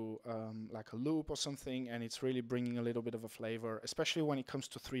can do like a loop or something, and it's really bringing a little bit of a flavor, especially when it comes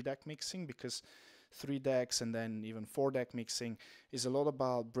to 3-deck mixing, because 3 decks and then even 4 deck mixing is a lot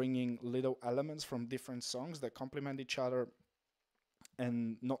about bringing little elements from different songs that complement each other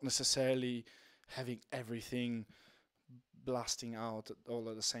and not necessarily having everything blasting out all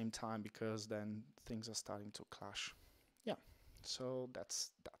at the same time, because then things are starting to clash. Yeah, so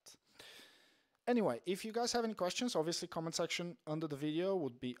that's that. Anyway, if you guys have any questions, obviously comment section under the video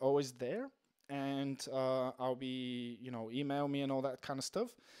would be always there, and I'll be, email me and all that kind of stuff.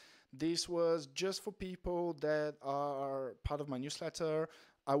 This was just for people that are part of my newsletter.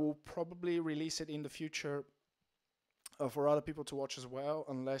 I will probably release it in the future for other people to watch as well,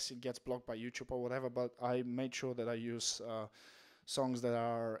 unless it gets blocked by YouTube or whatever, but I made sure that I use songs that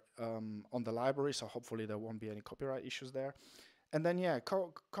are on the library, so hopefully there won't be any copyright issues there. And then, yeah,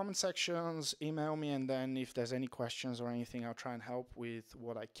 comment sections, email me, and then if there's any questions or anything, I'll try and help with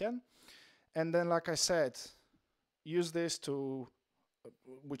what I can. And then, like I said, use this to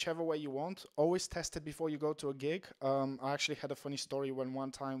whichever way you want. Always test it before you go to a gig. I actually had a funny story when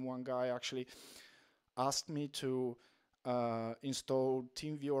one time one guy actually asked me to install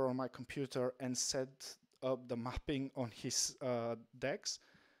TeamViewer on my computer and set up the mapping on his decks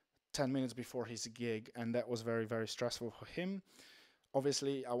 10 minutes before his gig, and that was very, very stressful for him.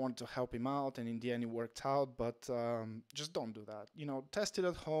 Obviously, I wanted to help him out, and in the end it worked out, but just don't do that. Test it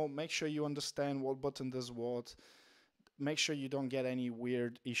at home, make sure you understand what button does what, make sure you don't get any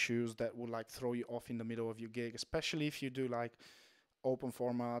weird issues that would like throw you off in the middle of your gig, especially if you do like open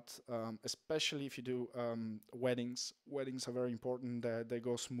format, especially if you do weddings. Weddings are very important that they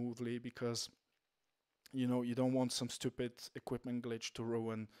go smoothly, because you don't want some stupid equipment glitch to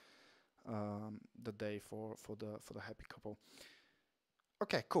ruin the day for the happy couple.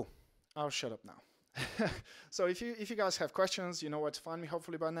 Okay, cool. I'll shut up now. So if you guys have questions, you know where to find me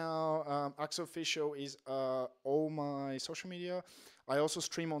hopefully by now. AKSO Official is all my social media. I also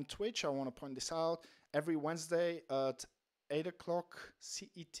stream on Twitch. I want to point this out. Every Wednesday at 8 o'clock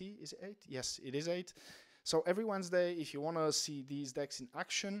CET. Is it 8? Yes, it is 8. So every Wednesday, if you want to see these decks in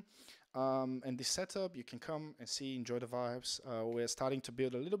action and this setup, you can come and see, enjoy the vibes. We're starting to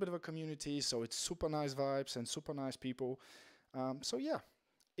build a little bit of a community, so it's super nice vibes and super nice people. So yeah,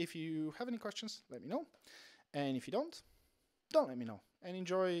 if you have any questions, let me know. And if you don't let me know. And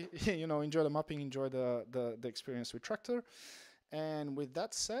enjoy, enjoy the mapping, enjoy the experience with Traktor. And with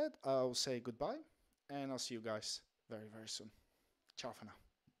that said, I'll say goodbye, and I'll see you guys very, very soon. Ciao for now.